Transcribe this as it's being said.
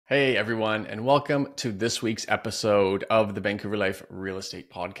Hey everyone, and welcome to this week's episode of the Vancouver Life Real Estate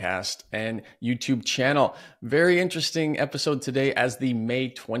Podcast and YouTube channel. Very interesting episode today as the May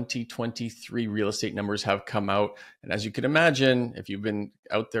 2023 real estate numbers have come out. And as you can imagine, if you've been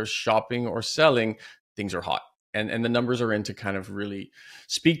out there shopping or selling, things are hot. And the numbers are in to kind of really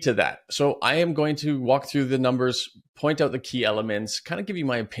speak to that. So I am going to walk through the numbers, point out the key elements, kind of give you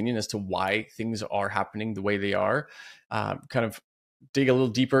my opinion as to why things are happening the way they are, kind of dig a little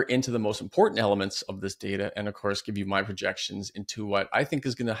deeper into the most important elements of this data, and of course, give you my projections into what I think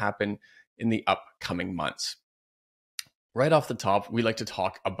is going to happen in the upcoming months. Right off the top, we like to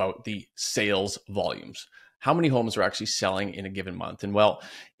talk about the sales volumes. How many homes are actually selling in a given month? And well,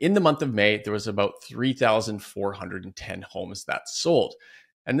 in the month of May, there was about 3,410 homes that sold.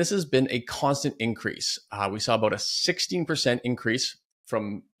 And this has been a constant increase. We saw about a 16% increase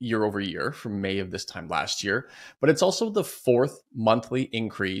from year over year from May of this time last year, but it's also the fourth monthly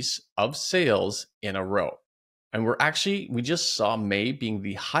increase of sales in a row. And we just saw May being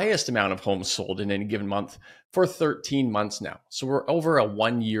the highest amount of homes sold in any given month for 13 months now. So we're over a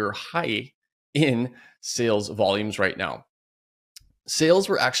 1-year high in sales volumes right now. Sales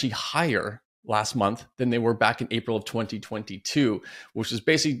were actually higher last month than they were back in April of 2022, which is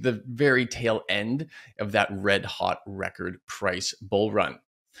basically the very tail end of that red hot record price bull run.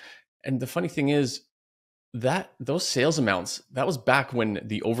 And the funny thing is that those sales amounts, that was back when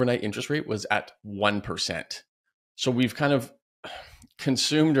the overnight interest rate was at 1%. So we've kind of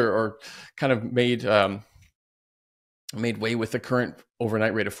consumed or kind of made way with the current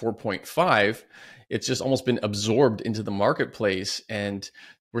overnight rate of 4.5. It's just almost been absorbed into the marketplace, and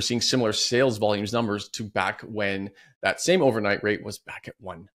we're seeing similar sales volumes numbers to back when that same overnight rate was back at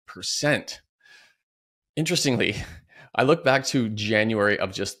 1%. Interestingly, I look back to January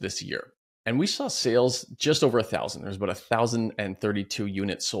of just this year, and we saw sales just over 1,000. There's about 1,032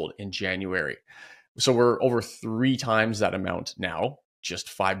 units sold in January. So we're over 3 times that amount now, just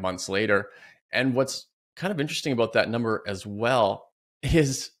 5 months later. And what's kind of interesting about that number as well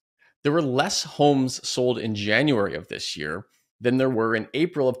is there were less homes sold in January of this year than there were in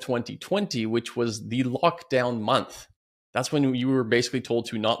April of 2020, which was the lockdown month. That's when you were basically told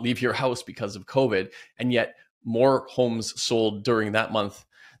to not leave your house because of COVID, and yet more homes sold during that month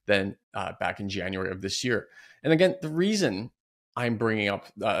than back in January of this year. And again, the reason I'm bringing up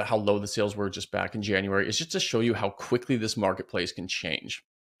how low the sales were just back in January is just to show you how quickly this marketplace can change.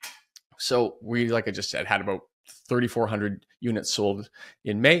 So we, like I just said, had about 3,400 units sold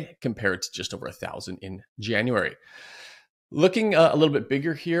in May compared to just over 1,000 in January. Looking a little bit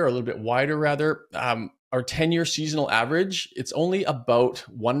bigger here, or a little bit wider rather, our 10-year seasonal average, it's only about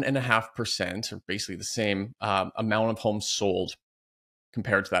 1.5%, or basically the same amount of homes sold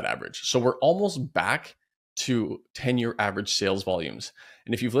compared to that average. So we're almost back to 10-year average sales volumes.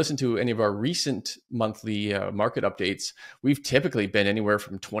 And if you've listened to any of our recent monthly market updates, we've typically been anywhere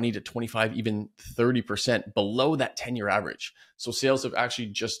from 20 to 25, even 30% below that 10-year average. So sales have actually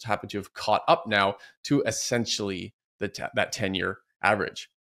just happened to have caught up now to essentially that 10-year average.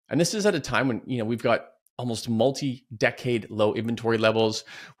 And this is at a time when, we've got almost multi-decade low inventory levels.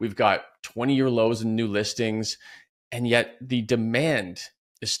 We've got 20-year lows in new listings, and yet the demand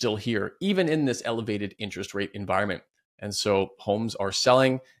is still here, even in this elevated interest rate environment. And so homes are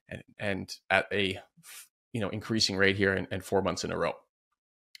selling and at a increasing rate here and 4 months in a row.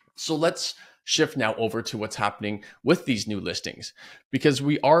 So let's shift now over to what's happening with these new listings, because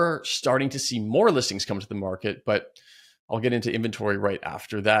we are starting to see more listings come to the market, but I'll get into inventory right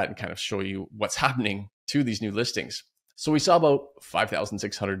after that and kind of show you what's happening to these new listings. So we saw about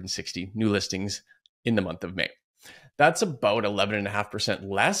 5,660 new listings in the month of May. That's about 11.5%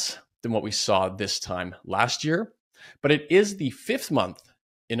 less than what we saw this time last year, but it is the 5th month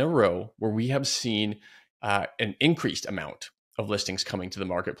in a row where we have seen an increased amount of listings coming to the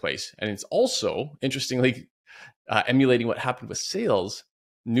marketplace. And it's also, interestingly, emulating what happened with sales.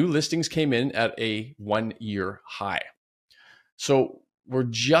 New listings came in at a 1-year high. So we're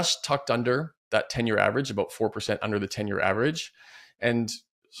just tucked under that 10-year average, about 4% under the 10-year average, and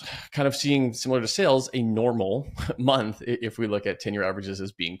kind of seeing, similar to sales, a normal month if we look at 10-year averages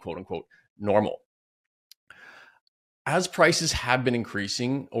as being quote unquote normal. As prices have been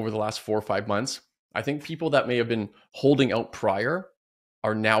increasing over the last 4 or 5 months, I think people that may have been holding out prior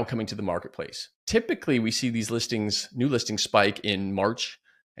are now coming to the marketplace. Typically, we see these new listings spike in March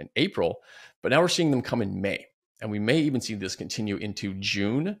and April, but now we're seeing them come in May. And we may even see this continue into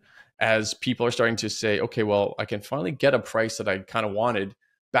June as people are starting to say, okay, well, I can finally get a price that I kind of wanted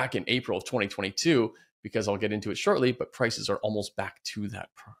back in April of 2022, because I'll get into it shortly, but prices are almost back to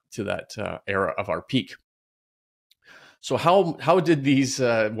that era of our peak. So how did these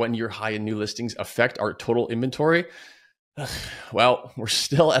 1 year high in new listings affect our total inventory? Well, we're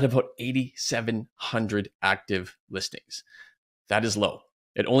still at about 8,700 active listings. That is low.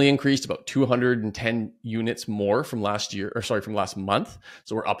 It only increased about 210 units more from last year, or sorry, from last month.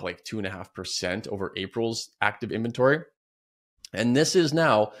 So we're up like 2.5% over April's active inventory. And this is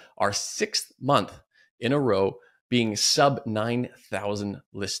now our 6th month in a row being sub 9,000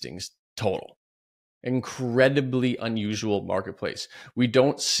 listings total. Incredibly unusual marketplace. We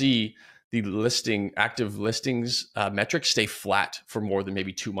don't see the active listings metric stay flat for more than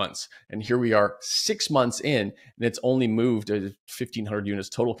maybe 2 months. And here we are 6 months in, and it's only moved to 1,500 units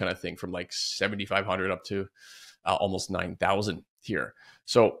total kind of thing, from like 7,500 up to almost 9,000 here.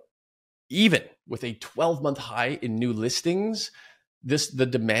 So even with a 12-month high in new listings, the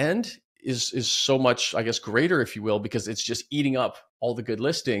demand is so much, I guess, greater, if you will, because it's just eating up all the good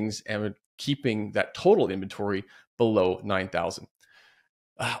listings and keeping that total inventory below 9,000.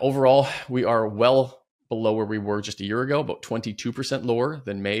 Overall, we are well below where we were just a year ago, about 22% lower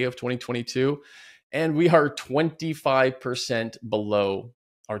than May of 2022. And we are 25% below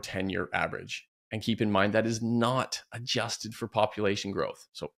our 10-year average. And keep in mind, that is not adjusted for population growth.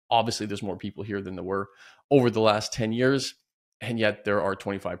 So obviously there's more people here than there were over the last 10 years. And yet there are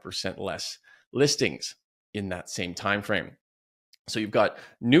 25% less listings in that same time frame. So you've got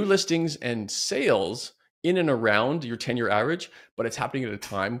new listings and sales in and around your 10-year average, but it's happening at a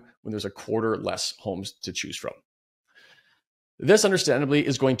time when there's a quarter less homes to choose from. This understandably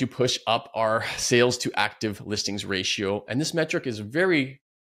is going to push up our sales to active listings ratio. And this metric is very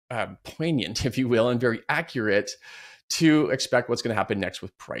poignant, if you will, and very accurate to expect what's going to happen next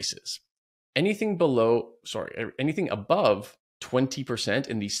with prices. Anything above 20%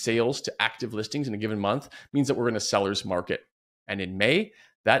 in the sales to active listings in a given month means that we're in a seller's market. And in May,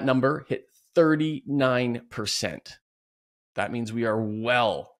 that number hit 39%. That means we are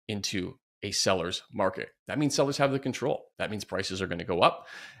well into a seller's market. That means sellers have the control. That means prices are going to go up.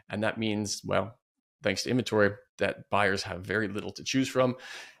 And that means, well, thanks to inventory, that buyers have very little to choose from.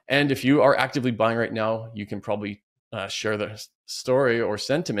 And if you are actively buying right now, you can probably share the story or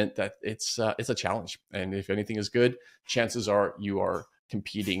sentiment that it's a challenge. And if anything is good, chances are you are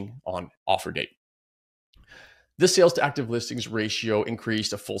competing on offer date. This sales to active listings ratio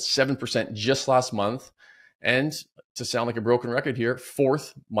increased a full 7% just last month. And to sound like a broken record here,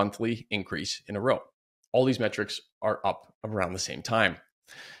 4th monthly increase in a row. All these metrics are up around the same time.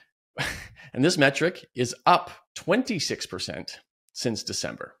 And this metric is up 26% since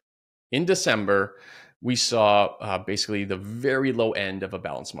December. In December, we saw basically the very low end of a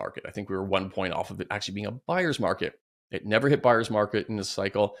balanced market. I think we were 1 point off of it actually being a buyer's market. It never hit buyer's market in this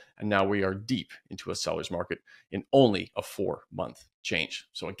cycle, and now we are deep into a seller's market in only a 4-month change.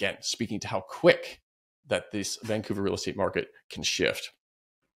 So again, speaking to how quick that this Vancouver real estate market can shift.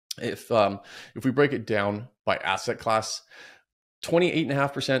 If we break it down by asset class,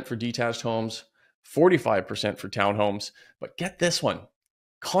 28.5% for detached homes, 45% for townhomes, but get this one,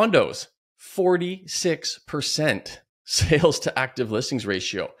 condos, 46% sales to active listings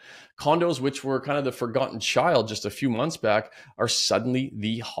ratio. Condos, which were kind of the forgotten child just a few months back, are suddenly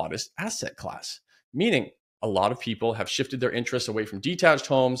the hottest asset class, meaning a lot of people have shifted their interests away from detached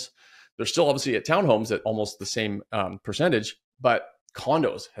homes. They're still obviously at townhomes at almost the same percentage, but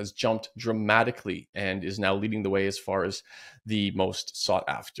condos has jumped dramatically and is now leading the way as far as the most sought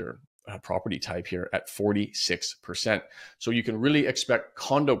after property type here at 46%. So you can really expect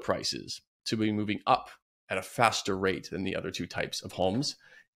condo prices to be moving up at a faster rate than the other two types of homes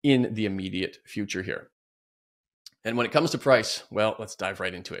in the immediate future here. And when it comes to price, well, let's dive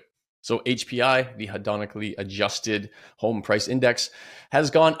right into it. So HPI, the hedonically adjusted home price index, has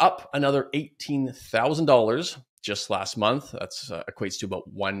gone up another $18,000 just last month. That's equates to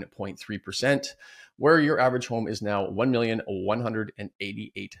about 1.3%, where your average home is now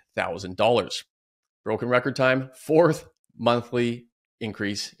 $1,188,000. Broken record time, 4th monthly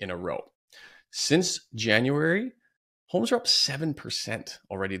increase in a row. Since January, homes are up 7%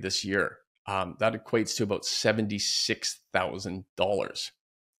 already this year. That equates to about $76,000.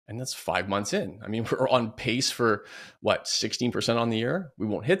 And that's 5 months in. I mean, we're on pace for what, 16% on the year? We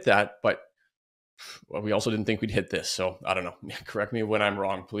won't hit that, but we also didn't think we'd hit this. So I don't know. Correct me when I'm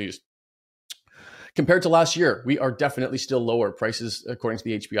wrong, please. Compared to last year, we are definitely still lower. Prices, according to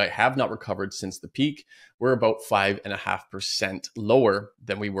the HPI, have not recovered since the peak. We're about 5.5% lower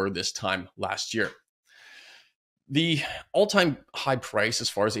than we were this time last year. The all-time high price, as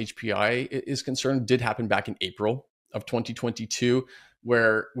far as HPI is concerned, did happen back in April of 2022,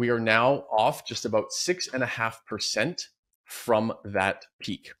 where we are now off just about 6.5% from that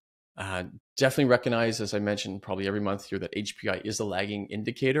peak. Uh, Definitely recognize, as I mentioned, probably every month here, that HPI is a lagging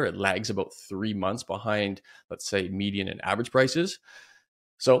indicator. It lags about 3 months behind, let's say, median and average prices.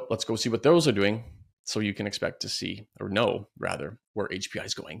 So let's go see what those are doing so you can expect to see, or know rather, where HPI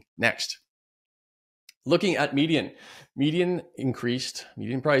is going next. Looking at median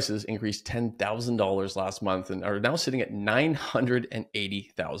prices increased $10,000 last month and are now sitting at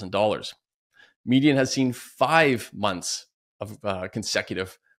 $980,000. Median has seen 5 months of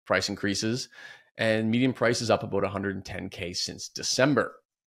consecutive price increases, and median price is up about 110K since December.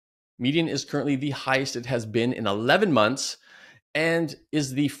 Median is currently the highest it has been in 11 months and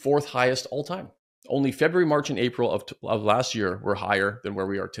is the 4th highest all time. Only February, March, and April of last year were higher than where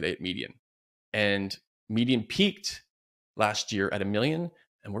we are today at median. And median peaked last year at $1 million,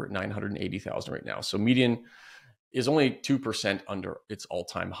 and we're at 980,000 right now. So median is only 2% under its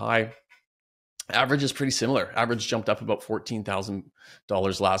all-time high. Average is pretty similar. Average jumped up about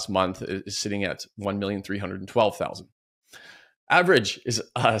 $14,000 last month, is sitting at $1,312,000. Average is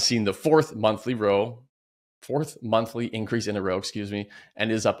seen the fourth monthly increase in a row,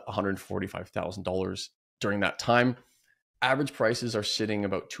 and is up $145,000 during that time. Average prices are sitting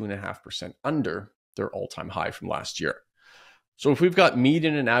about 2.5% under their all-time high from last year. So if we've got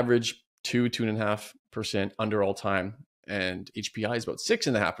median and average 2.5% under all time, and HPI is about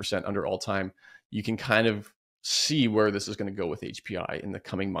 6.5% under all time, you can kind of see where this is going to go with HPI in the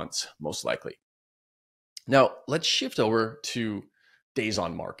coming months, most likely. Now, let's shift over to days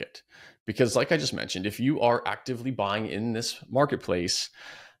on market, because like I just mentioned, if you are actively buying in this marketplace,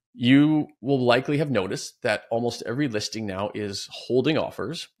 you will likely have noticed that almost every listing now is holding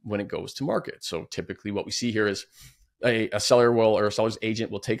offers when it goes to market. So typically what we see here is a seller will, or a seller's agent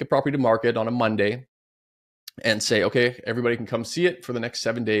will take a property to market on a Monday and say, okay, everybody can come see it for the next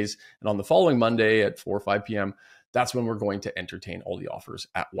 7 days. And on the following Monday at 4 or 5 p.m., that's when we're going to entertain all the offers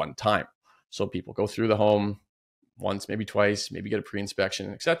at one time. So people go through the home once, maybe twice, maybe get a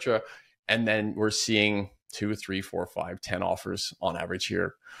pre-inspection, etc. And then we're seeing 2, 3, 4, 5, 10 offers on average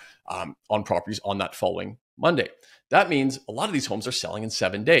here on properties on that following Monday. That means a lot of these homes are selling in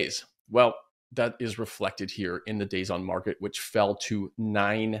 7 days. Well, that is reflected here in the days on market, which fell to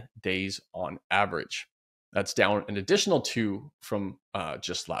 9 days on average. That's down an additional 2 from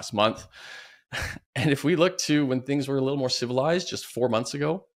just last month. And if we look to when things were a little more civilized, just 4 months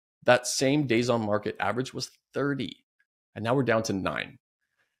ago, that same days on market average was 30. And now we're down to 9.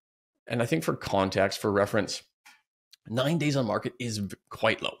 And I think for context, for reference, 9 days on market is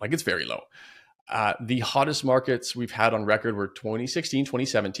quite low. Like, it's very low. The hottest markets we've had on record were 2016,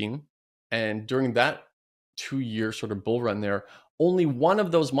 2017. And during that 2-year sort of bull run there, only one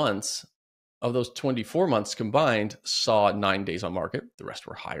of those months, of those 24 months combined, saw 9 days on market. The rest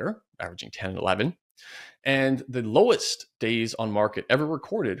were higher, averaging 10 and 11. And the lowest days on market ever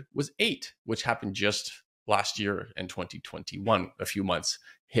recorded was 8, which happened just last year in 2021. A few months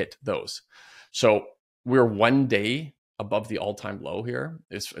hit those. So we're 1 day above the all-time low here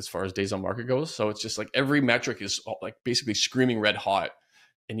as far as days on market goes. So it's just like every metric is like basically screaming red hot.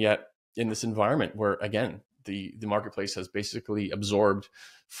 And yet in this environment where, again, the marketplace has basically absorbed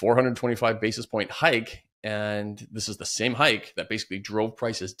 425 basis point hike, and this is the same hike that basically drove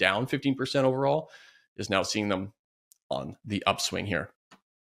prices down 15% overall, is now seeing them on the upswing here.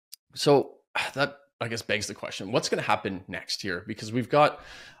 So that, I guess, begs the question, what's going to happen next here? Because we've got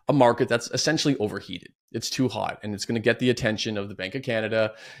a market that's essentially overheated. It's too hot, and it's going to get the attention of the Bank of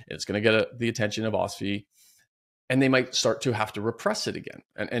Canada. It's going to get the attention of OSFI, and they might start to have to repress it again.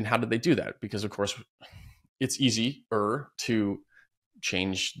 And how do they do that? Because, of course, it's easier to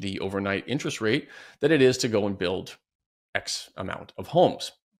change the overnight interest rate than it is to go and build X amount of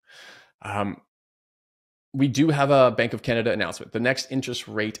homes. We do have a Bank of Canada announcement. The next interest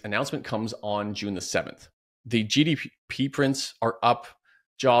rate announcement comes on June the 7th. The GDP prints are up,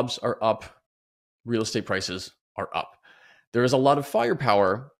 jobs are up, real estate prices are up. There is a lot of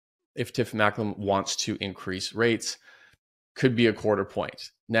firepower if Tiff Macklem wants to increase rates, could be a 1/4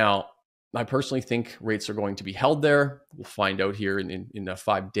 point. Now, I personally think rates are going to be held there. We'll find out here in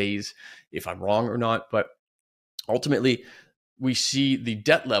 5 days if I'm wrong or not. But ultimately, we see the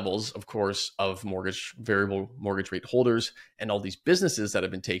debt levels, of course, of variable mortgage rate holders and all these businesses that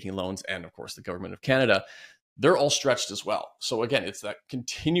have been taking loans, and of course, the government of Canada, they're all stretched as well. So again, it's that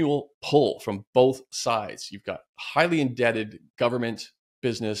continual pull from both sides. You've got highly indebted government,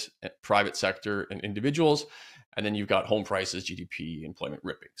 business, private sector, and individuals. And then you've got home prices, GDP, employment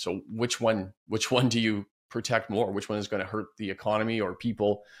ripping. So which one do you protect more? Which one is going to hurt the economy or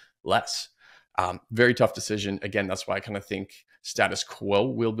people less? Very tough decision. Again, that's why I kind of think status quo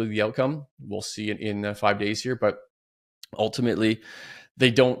will be the outcome. We'll see it in 5 days here. But ultimately,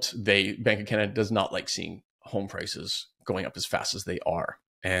 Bank of Canada does not like seeing home prices going up as fast as they are.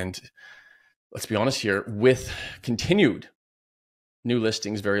 And let's be honest here, with continued new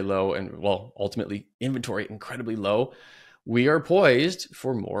listings very low and, well, ultimately inventory incredibly low, we are poised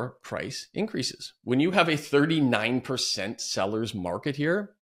for more price increases. When you have a 39% sellers market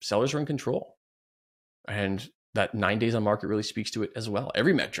here, sellers are in control. And that 9 days on market really speaks to it as well.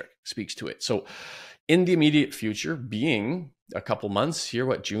 Every metric speaks to it. So in the immediate future, being a couple months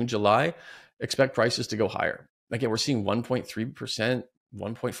here, June, July, expect prices to go higher. Again, we're seeing 1.3%, 1.5%,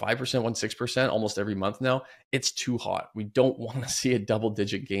 1.6% almost every month now. It's too hot. We don't want to see a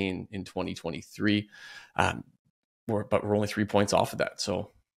double-digit gain in 2023. But we're only 3 points off of that.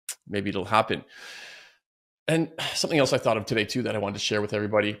 So maybe it'll happen. And something else I thought of today too that I wanted to share with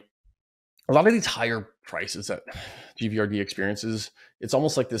everybody. A lot of these higher prices that GVRD experiences, it's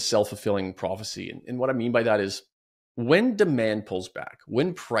almost like this self-fulfilling prophecy. And what I mean by that is when demand pulls back,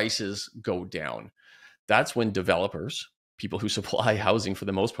 when prices go down, that's when developers, people who supply housing for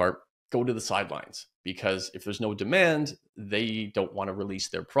the most part, go to the sidelines. Because if there's no demand, they don't want to release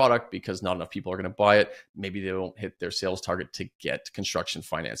their product because not enough people are going to buy it. Maybe they won't hit their sales target to get construction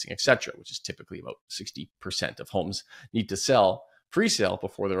financing, etc., which is typically about 60% of homes need to sell pre-sale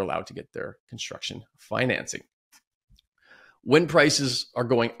before they're allowed to get their construction financing. When prices are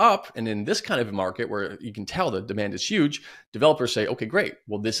going up, and in this kind of a market where you can tell the demand is huge, developers say, okay, great.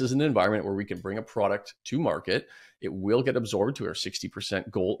 Well, this is an environment where we can bring a product to market. It will get absorbed to our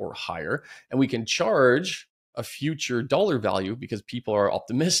 60% goal or higher, and we can charge a future dollar value because people are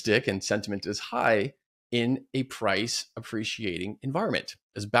optimistic and sentiment is high in a price appreciating environment.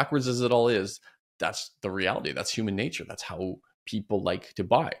 As backwards as it all is, that's the reality. That's human nature. That's how people like to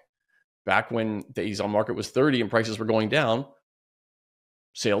buy. Back when days on market was 30 and prices were going down,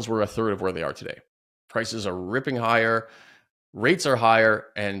 sales were a third of where they are today. Prices are ripping higher, rates are higher,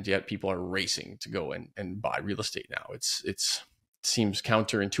 and yet people are racing to go and buy real estate now. It seems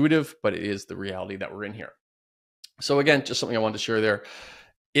counterintuitive, but it is the reality that we're in here. So again, just something I wanted to share there.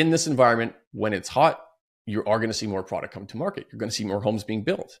 In this environment, when it's hot, you are going to see more product come to market. You're going to see more homes being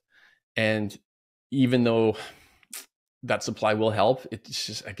built. And even though that supply will help, it's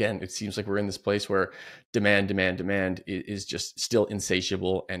just, again, it seems like we're in this place where demand is just still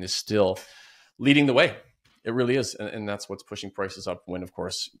insatiable and is still leading the way. It really is. And that's what's pushing prices up when, of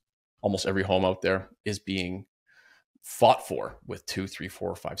course, almost every home out there is being fought for with 2, 3,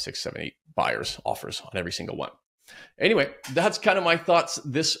 4, 5, 6, 7, 8 buyers offers on every single one. Anyway, that's kind of my thoughts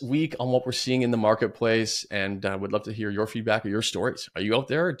this week on what we're seeing in the marketplace. And I would love to hear your feedback or your stories. Are you out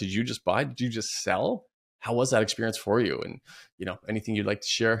there? Did you just buy? Did you just sell? How was that experience for you? And, anything you'd like to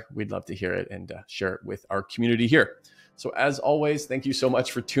share, we'd love to hear it and share it with our community here. So as always, thank you so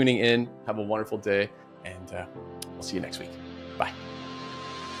much for tuning in. Have a wonderful day, and we'll see you next week. Bye.